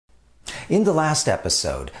In the last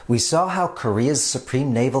episode, we saw how Korea's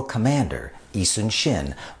Supreme Naval Commander,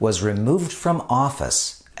 Sun-shin, was removed from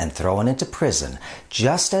office and thrown into prison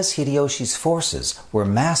just as Hideyoshi's forces were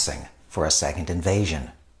massing for a second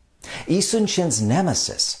invasion. Sun-shin's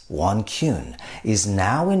nemesis, Gyun, is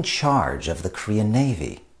now in charge of the Korean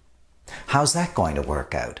Navy. How's that going to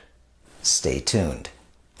work out? Stay tuned.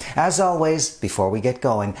 As always, before we get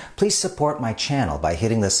going, please support my channel by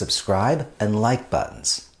hitting the subscribe and like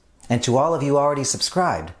buttons. And to all of you already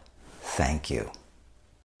subscribed, thank you.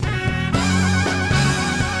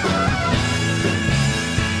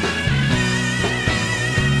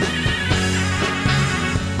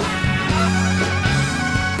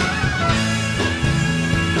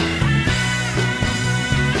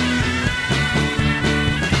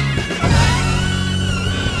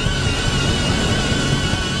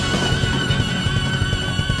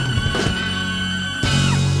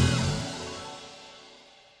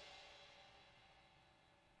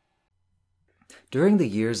 During the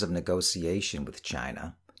years of negotiation with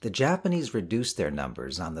China, the Japanese reduced their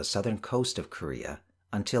numbers on the southern coast of Korea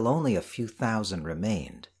until only a few thousand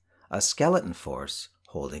remained, a skeleton force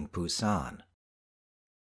holding Pusan.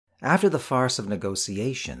 After the farce of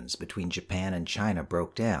negotiations between Japan and China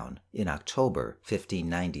broke down in October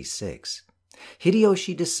 1596,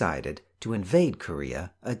 Hideyoshi decided to invade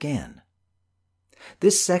Korea again.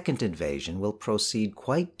 This second invasion will proceed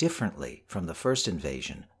quite differently from the first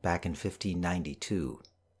invasion back in 1592.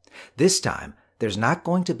 This time, there's not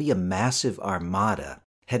going to be a massive armada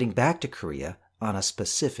heading back to Korea on a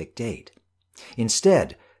specific date.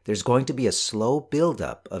 Instead, there's going to be a slow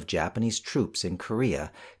buildup of Japanese troops in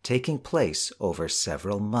Korea taking place over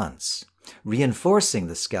several months, reinforcing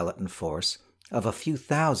the skeleton force of a few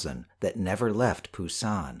thousand that never left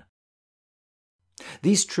Pusan.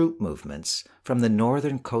 These troop movements from the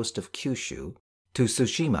northern coast of Kyushu to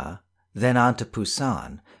Tsushima, then on to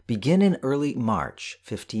Pusan, begin in early March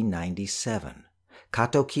 1597,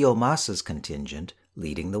 Kato Kiyomasa's contingent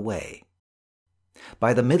leading the way.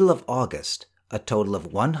 By the middle of August, a total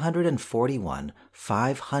of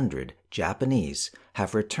 141,500 Japanese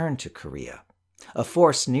have returned to Korea, a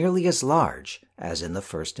force nearly as large as in the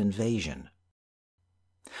first invasion.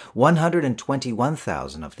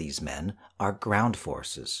 121,000 of these men are ground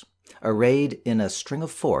forces, arrayed in a string of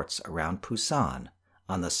forts around Pusan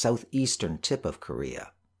on the southeastern tip of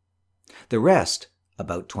Korea. The rest,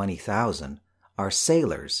 about 20,000, are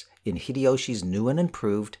sailors in Hideyoshi's new and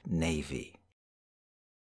improved navy.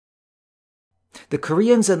 The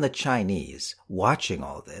Koreans and the Chinese, watching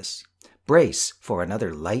all this, brace for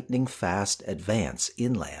another lightning-fast advance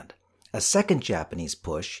inland, a second Japanese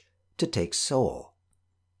push to take Seoul.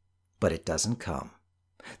 But it doesn't come.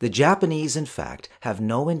 The Japanese, in fact, have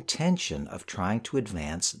no intention of trying to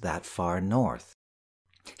advance that far north.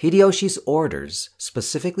 Hideyoshi's orders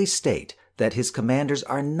specifically state that his commanders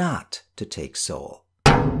are not to take Seoul.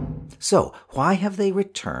 So, why have they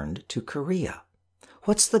returned to Korea?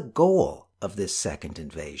 What's the goal of this second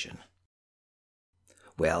invasion?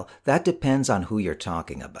 Well, that depends on who you're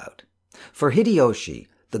talking about. For Hideyoshi,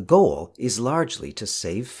 the goal is largely to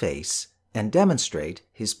save face and demonstrate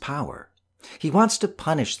his power. He wants to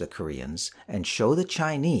punish the Koreans and show the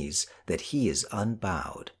Chinese that he is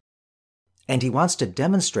unbowed. And he wants to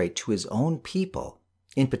demonstrate to his own people,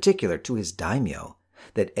 in particular to his daimyo,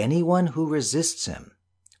 that anyone who resists him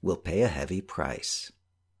will pay a heavy price.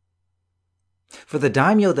 For the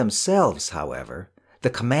daimyo themselves, however, the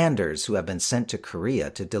commanders who have been sent to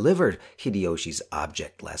Korea to deliver Hideyoshi's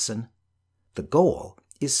object lesson, the goal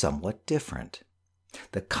is somewhat different: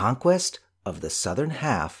 the conquest of the southern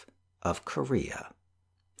half of Korea.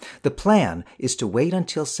 The plan is to wait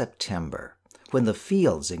until September, when the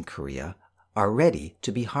fields in Korea are ready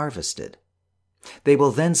to be harvested. They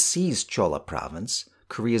will then seize Cholla province,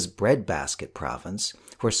 Korea's breadbasket province,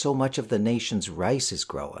 where so much of the nation's rice is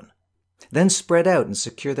grown, then spread out and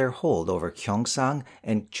secure their hold over Gyeongsang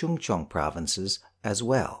and Chungcheong provinces as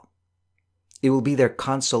well. It will be their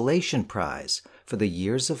consolation prize for the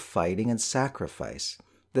years of fighting and sacrifice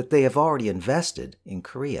that they have already invested in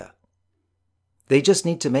Korea. They just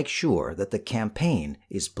need to make sure that the campaign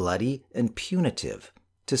is bloody and punitive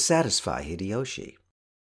to satisfy Hideyoshi.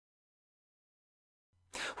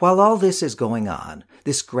 While all this is going on,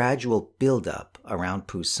 this gradual buildup around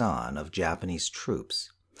Pusan of Japanese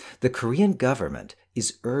troops, the Korean government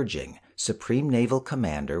is urging Supreme Naval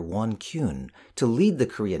Commander Gyun to lead the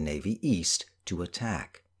Korean Navy east to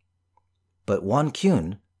attack. But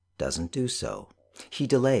Gyun doesn't do so. He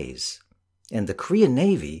delays, and the Korean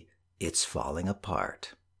Navy, it's falling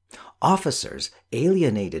apart. Officers,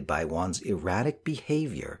 alienated by Won's erratic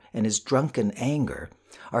behavior and his drunken anger,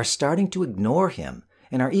 are starting to ignore him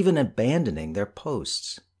and are even abandoning their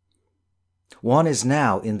posts. Won is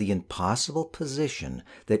now in the impossible position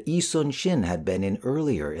that Sun-shin had been in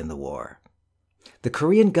earlier in the war. The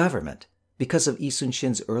Korean government, because of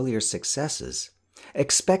Sun-shin's earlier successes,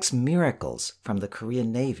 expects miracles from the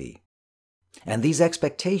Korean Navy, and these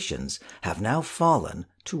expectations have now fallen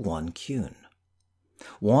to Gyun.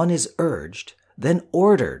 Won is urged, then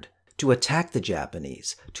ordered, to attack the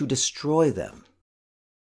Japanese, to destroy them.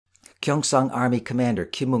 Gyeongsang Army Commander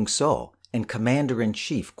Kim Ung-so and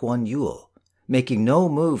Commander-in-Chief Kwon Yul, making no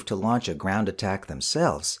move to launch a ground attack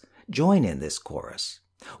themselves, join in this chorus.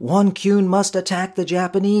 Gyun must attack the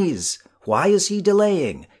Japanese. Why is he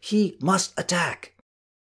delaying? He must attack.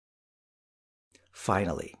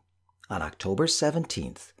 Finally, on October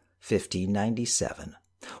 17th, 1597,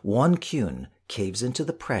 Gyun caves into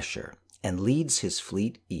the pressure and leads his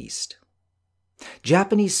fleet east.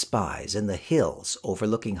 Japanese spies in the hills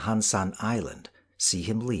overlooking Hansan Island see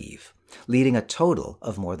him leave, leading a total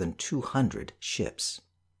of more than 200 ships.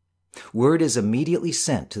 Word is immediately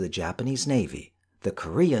sent to the Japanese Navy. The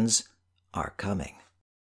Koreans are coming.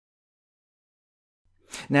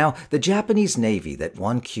 Now, the Japanese Navy that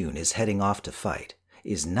Gyun is heading off to fight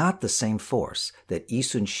is not the same force that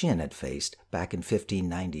Sun-shin had faced back in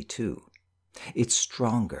 1592. It's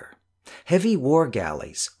stronger. Heavy war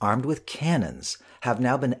galleys armed with cannons have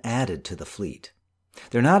now been added to the fleet.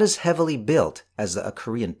 They're not as heavily built as the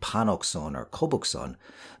Korean Panokson or Kobukson,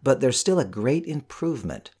 but they're still a great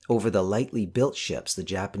improvement over the lightly built ships the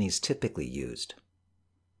Japanese typically used.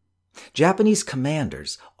 Japanese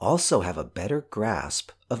commanders also have a better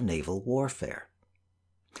grasp of naval warfare.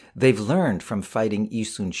 They've learned from fighting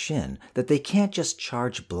Sun-shin that they can't just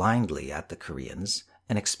charge blindly at the Koreans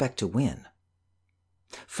and expect to win.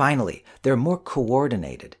 Finally, they're more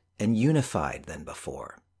coordinated and unified than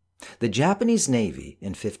before. The Japanese Navy in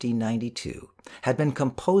 1592 had been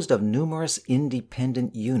composed of numerous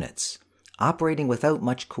independent units, operating without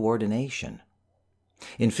much coordination.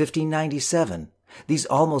 In 1597, these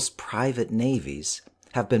almost private navies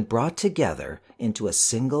have been brought together into a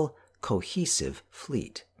single, cohesive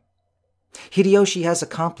fleet. Hideyoshi has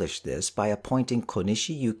accomplished this by appointing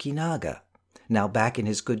Konishi Yukinaga, now back in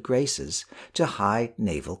his good graces, to high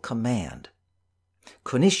naval command.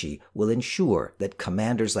 Konishi will ensure that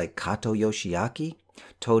commanders like Kato Yoshiaki,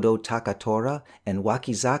 Todo Takatora, and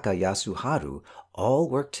Wakizaka Yasuharu all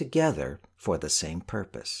work together for the same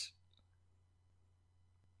purpose.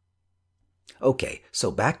 Okay,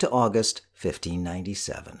 so back to August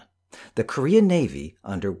 1597. The Korean Navy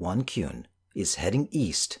under Gyun is heading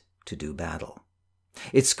east to do battle.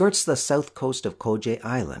 It skirts the south coast of Koje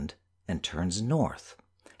Island and turns north,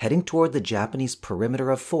 heading toward the Japanese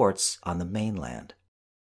perimeter of forts on the mainland.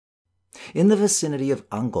 In the vicinity of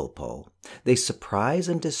Angolpo, they surprise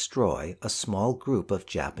and destroy a small group of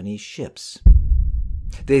Japanese ships.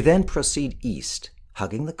 They then proceed east,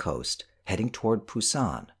 hugging the coast, heading toward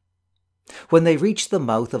Busan. When they reach the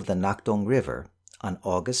mouth of the Nakdong River on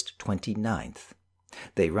August 29th,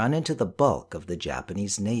 they run into the bulk of the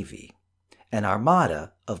Japanese Navy, an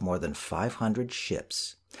armada of more than 500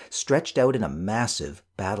 ships, stretched out in a massive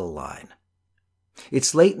battle line.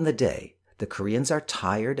 It's late in the day, the Koreans are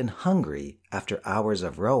tired and hungry after hours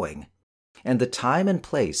of rowing, and the time and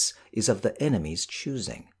place is of the enemy's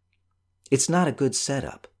choosing. It's not a good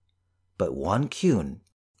setup, but Gyun,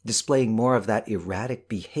 displaying more of that erratic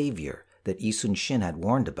behavior that Sun-shin had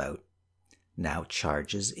warned about, now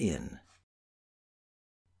charges in.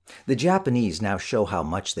 The Japanese now show how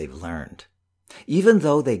much they've learned. Even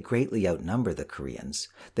though they greatly outnumber the Koreans,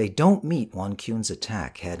 they don't meet Gyun's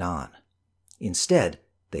attack head-on. Instead,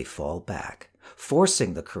 they fall back,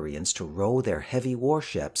 forcing the Koreans to row their heavy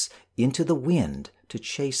warships into the wind to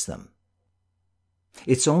chase them.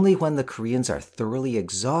 It's only when the Koreans are thoroughly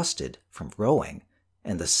exhausted from rowing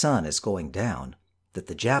and the sun is going down that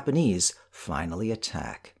the Japanese finally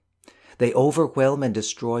attack. They overwhelm and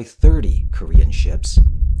destroy 30 Korean ships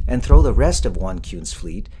and throw the rest of Gyun's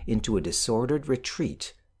fleet into a disordered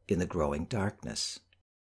retreat in the growing darkness.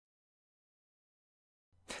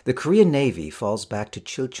 The Korean Navy falls back to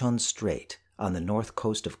Chilchon Strait on the north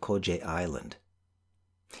coast of Koje Island.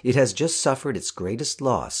 It has just suffered its greatest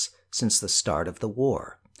loss since the start of the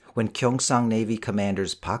war, when Gyeongsang Navy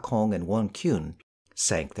commanders Pak Hong and Gyun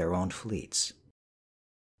sank their own fleets.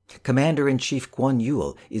 Commander-in-Chief Kwon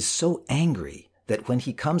Yul is so angry that when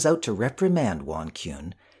he comes out to reprimand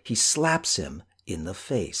Gyun, he slaps him in the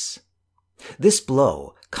face. This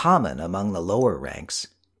blow, common among the lower ranks,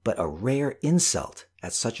 but a rare insult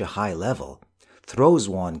at such a high level, throws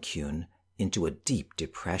Won Kyun into a deep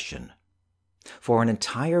depression. For an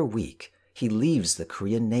entire week, he leaves the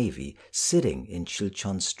Korean Navy sitting in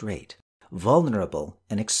Chilchon Strait, vulnerable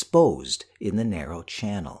and exposed in the narrow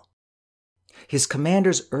channel. His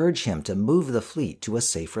commanders urge him to move the fleet to a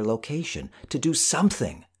safer location, to do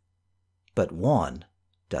something. But Won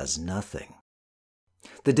does nothing.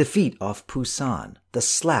 The defeat off Pusan, the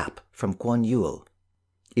slap from Kwon-yul,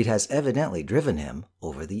 it has evidently driven him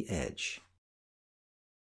over the edge.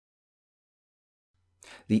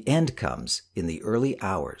 The end comes in the early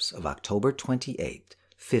hours of October 28,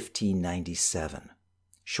 1597,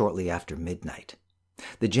 shortly after midnight.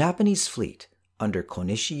 The Japanese fleet, under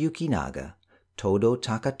Konishi Yukinaga, Todo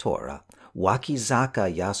Takatora,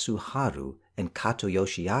 Wakizaka Yasuharu, and Kato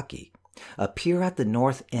Yoshiaki, appear at the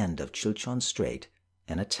north end of Chilchon Strait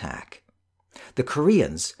and attack. The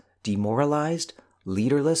Koreans, demoralized,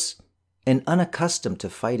 leaderless, and unaccustomed to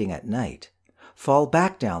fighting at night, fall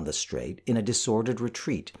back down the strait in a disordered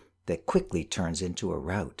retreat that quickly turns into a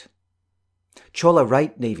rout. Cholla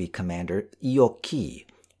Right Navy Commander Ioki,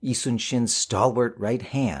 Sun-shin's stalwart right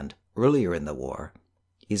hand earlier in the war,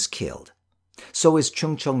 is killed. So is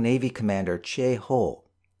Chungcheong Navy Commander Che-ho.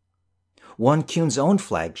 Won Kyun's own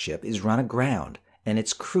flagship is run aground, and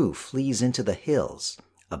its crew flees into the hills,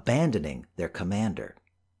 abandoning their commander.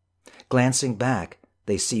 Glancing back,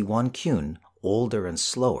 they see Won Kyun, older and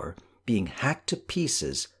slower, being hacked to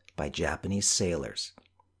pieces by Japanese sailors.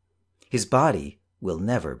 His body will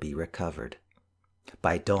never be recovered.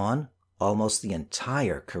 By dawn, almost the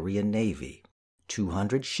entire Korean Navy,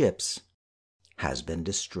 200 ships, has been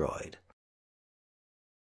destroyed.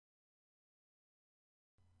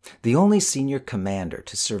 The only senior commander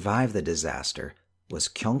to survive the disaster was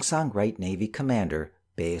Gyeongsang Right Navy Commander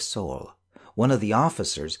Bae Sol, one of the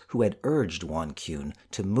officers who had urged Won Kyun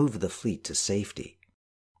to move the fleet to safety.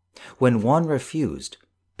 When Won refused,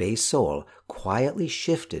 Bae Sol quietly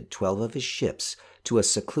shifted 12 of his ships to a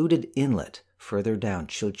secluded inlet further down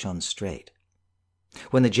Chilchon Strait.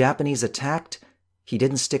 When the Japanese attacked, he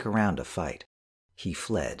didn't stick around to fight. He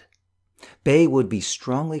fled. Bae would be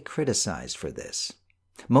strongly criticized for this,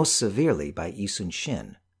 most severely by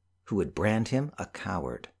Sun-shin, who would brand him a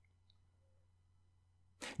coward.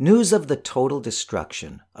 News of the total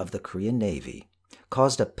destruction of the Korean Navy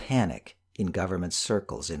caused a panic in government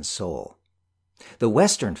circles in Seoul. The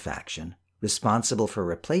Western faction, responsible for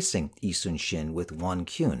replacing Sun-shin with Won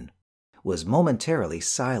Kyun, was momentarily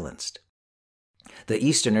silenced. The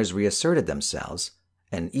Easterners reasserted themselves,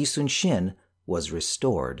 and Sun-shin was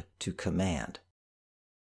restored to command.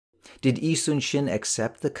 Did Sun-shin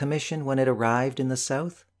accept the commission when it arrived in the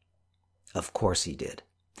South? Of course he did.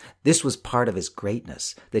 This was part of his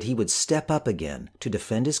greatness, that he would step up again to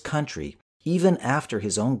defend his country even after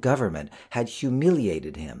his own government had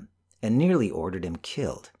humiliated him and nearly ordered him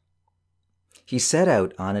killed. He set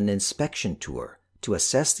out on an inspection tour to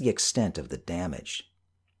assess the extent of the damage.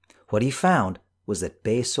 What he found was that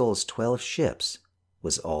Bae Sol's 12 ships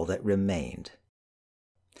was all that remained.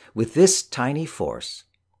 With this tiny force,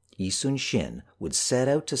 Sun-shin would set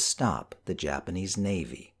out to stop the Japanese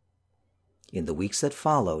Navy. In the weeks that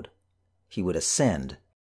followed, he would ascend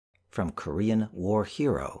from Korean war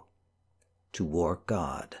hero to war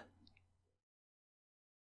god.